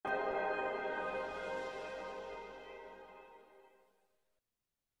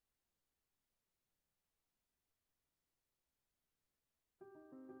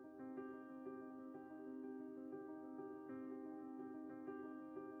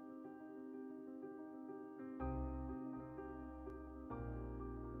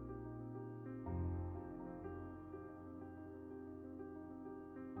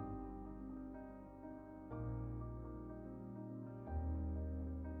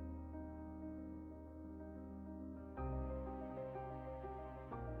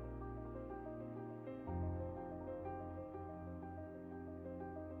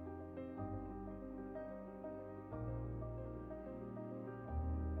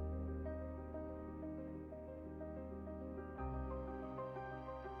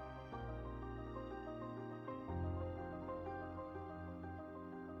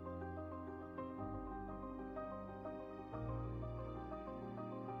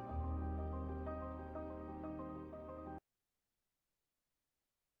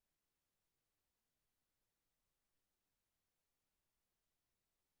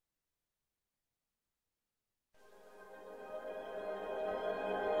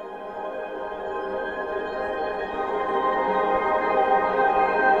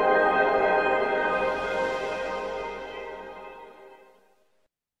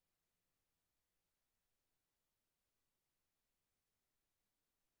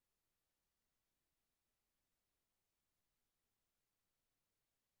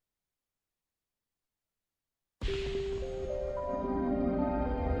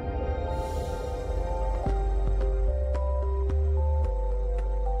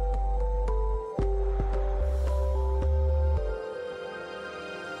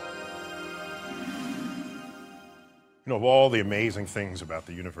You know, of all the amazing things about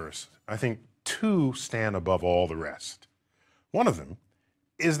the universe, I think two stand above all the rest. One of them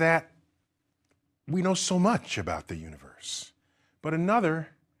is that we know so much about the universe, but another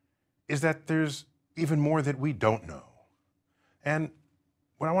is that there's even more that we don't know. And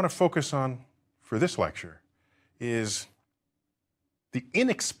what I want to focus on for this lecture is the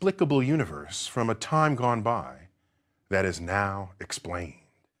inexplicable universe from a time gone by that is now explained.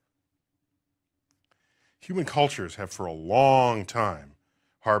 Human cultures have for a long time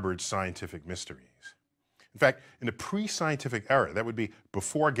harbored scientific mysteries. In fact, in the pre-scientific era, that would be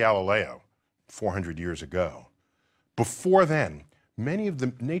before Galileo, 400 years ago, before then, many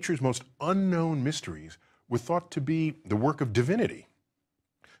of nature's most unknown mysteries were thought to be the work of divinity.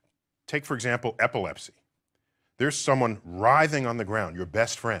 Take, for example, epilepsy. There's someone writhing on the ground, your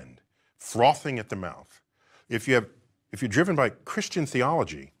best friend, frothing at the mouth. If you're driven by Christian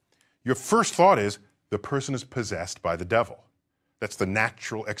theology, your first thought is, the person is possessed by the devil. That's the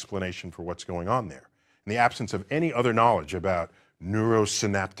natural explanation for what's going on there, in the absence of any other knowledge about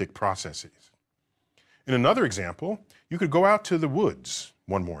neurosynaptic processes. In another example, you could go out to the woods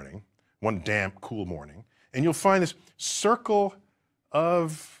one morning, one damp, cool morning, and you'll find this circle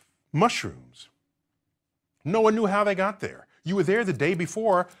of mushrooms. No one knew how they got there. You were there the day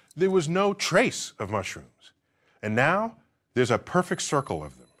before, there was no trace of mushrooms. And now, there's a perfect circle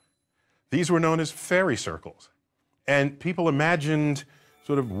of them. These were known as fairy circles. And people imagined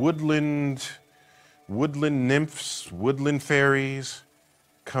sort of woodland nymphs, woodland fairies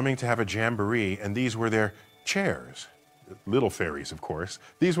coming to have a jamboree, and these were their chairs. Little fairies, of course.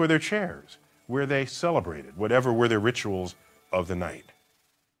 These were their chairs, where they celebrated whatever were their rituals of the night.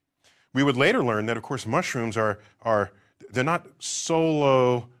 We would later learn that, of course, mushrooms they're not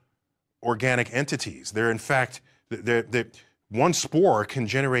solo organic entities. They're, in fact, one spore can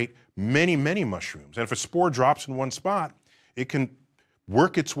generate many, many mushrooms. And if a spore drops in one spot, it can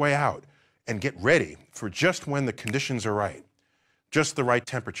work its way out and get ready for just when the conditions are right, just the right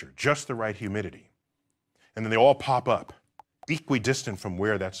temperature, just the right humidity. And then they all pop up, equidistant from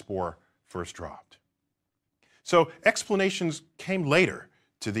where that spore first dropped. So explanations came later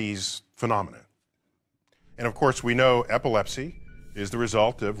to these phenomena. And of course, we know epilepsy is the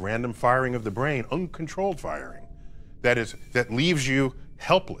result of random firing of the brain, uncontrolled firing, that leaves you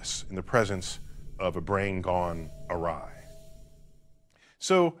helpless in the presence of a brain gone awry.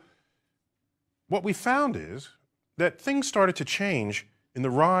 So what we found is that things started to change in the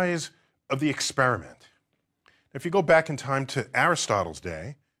rise of the experiment. If you go back in time to Aristotle's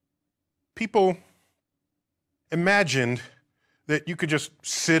day, people imagined that you could just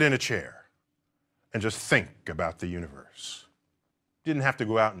sit in a chair and just think about the universe. You didn't have to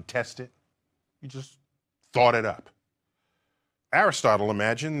go out and test it. You just thought it up. Aristotle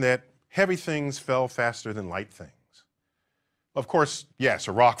imagined that heavy things fell faster than light things. Of course, yes,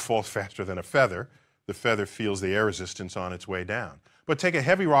 a rock falls faster than a feather. The feather feels the air resistance on its way down. But take a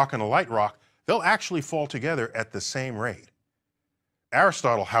heavy rock and a light rock, they'll actually fall together at the same rate.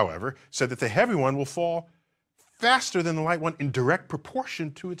 Aristotle, however, said that the heavy one will fall faster than the light one in direct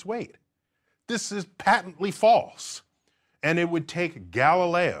proportion to its weight. This is patently false. And it would take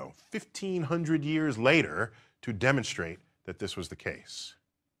Galileo 1,500 years later to demonstrate that this was the case.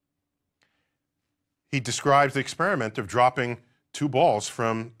 He describes the experiment of dropping two balls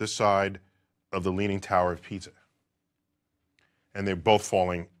from the side of the Leaning Tower of Pisa. And they're both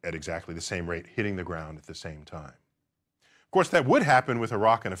falling at exactly the same rate, hitting the ground at the same time. Of course, that would happen with a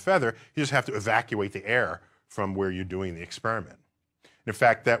rock and a feather. You just have to evacuate the air from where you're doing the experiment. In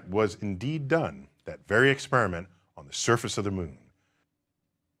fact, that was indeed done, that very experiment, on the surface of the moon.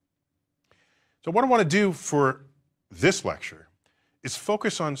 So what I want to do for this lecture is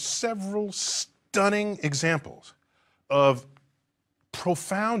focus on several stunning examples of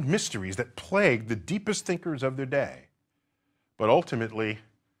profound mysteries that plagued the deepest thinkers of their day, but ultimately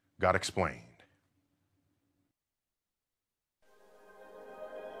got explained.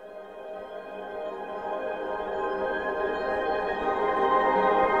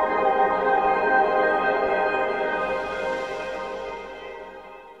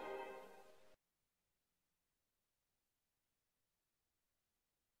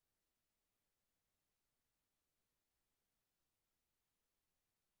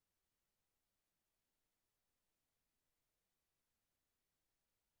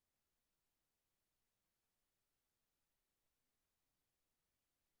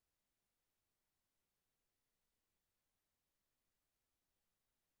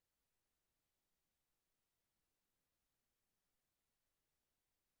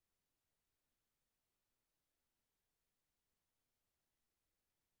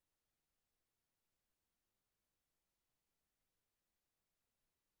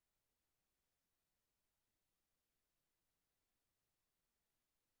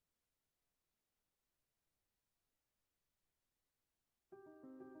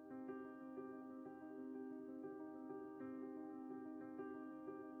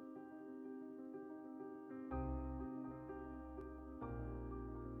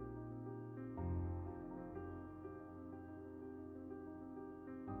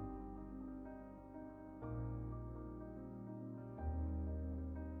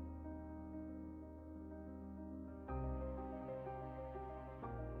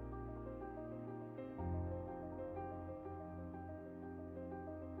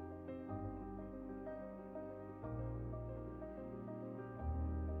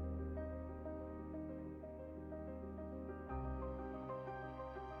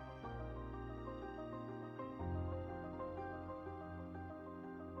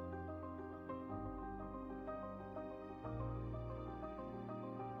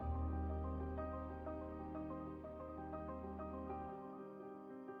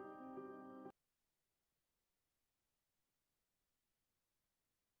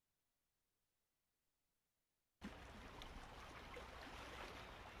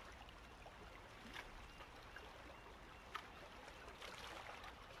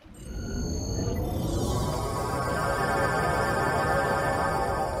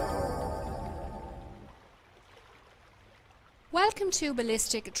 Welcome to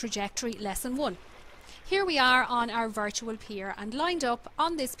Ballistic Trajectory Lesson 1. Here we are on our virtual pier, and lined up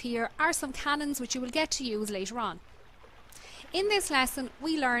on this pier are some cannons which you will get to use later on. In this lesson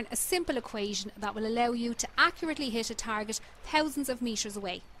we learn a simple equation that will allow you to accurately hit a target thousands of metres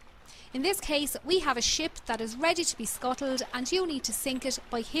away. In this case we have a ship that is ready to be scuttled and you need to sink it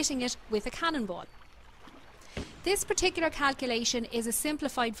by hitting it with a cannonball. This particular calculation is a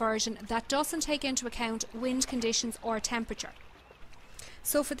simplified version that doesn't take into account wind conditions or temperature.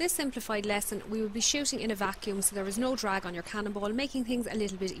 So for this simplified lesson we will be shooting in a vacuum, so there is no drag on your cannonball, making things a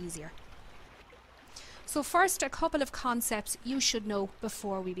little bit easier. So first, a couple of concepts you should know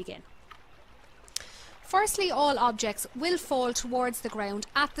before we begin. Firstly, all objects will fall towards the ground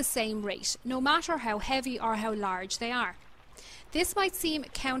at the same rate, no matter how heavy or how large they are. This might seem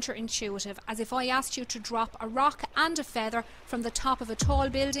counterintuitive, as if I asked you to drop a rock and a feather from the top of a tall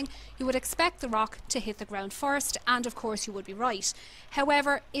building, you would expect the rock to hit the ground first, and of course you would be right.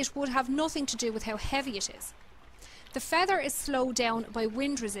 However, it would have nothing to do with how heavy it is. The feather is slowed down by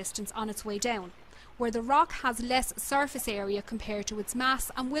wind resistance on its way down, where the rock has less surface area compared to its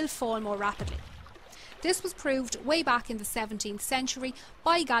mass and will fall more rapidly. This was proved way back in the 17th century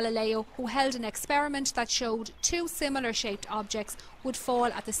by Galileo, who held an experiment that showed two similar shaped objects would fall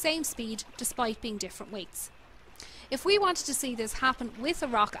at the same speed despite being different weights. If we wanted to see this happen with a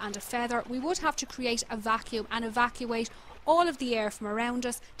rock and a feather, we would have to create a vacuum and evacuate all of the air from around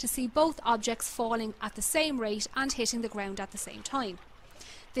us to see both objects falling at the same rate and hitting the ground at the same time.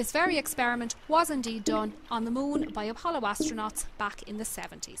 This very experiment was indeed done on the moon by Apollo astronauts back in the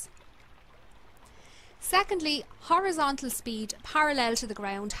 70s. Secondly, horizontal speed parallel to the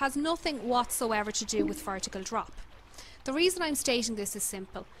ground has nothing whatsoever to do with vertical drop. The reason I'm stating this is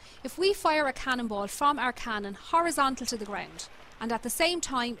simple. If we fire a cannonball from our cannon horizontal to the ground, and at the same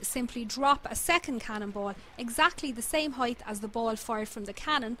time simply drop a second cannonball exactly the same height as the ball fired from the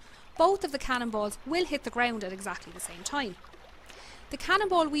cannon, both of the cannonballs will hit the ground at exactly the same time. The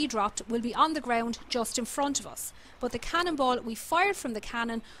cannonball we dropped will be on the ground just in front of us, but the cannonball we fired from the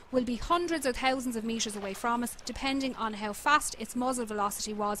cannon will be hundreds or thousands of metres away from us, depending on how fast its muzzle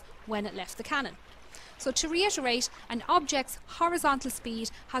velocity was when it left the cannon. So to reiterate, an object's horizontal speed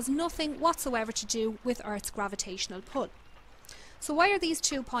has nothing whatsoever to do with Earth's gravitational pull. So why are these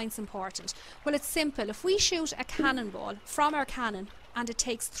 2 points important? Well, it's simple. If we shoot a cannonball from our cannon and it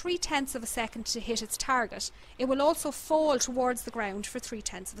takes 3/10 of a second to hit its target, it will also fall towards the ground for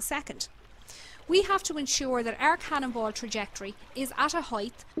 3/10 of a second. We have to ensure that our cannonball trajectory is at a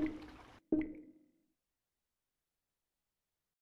height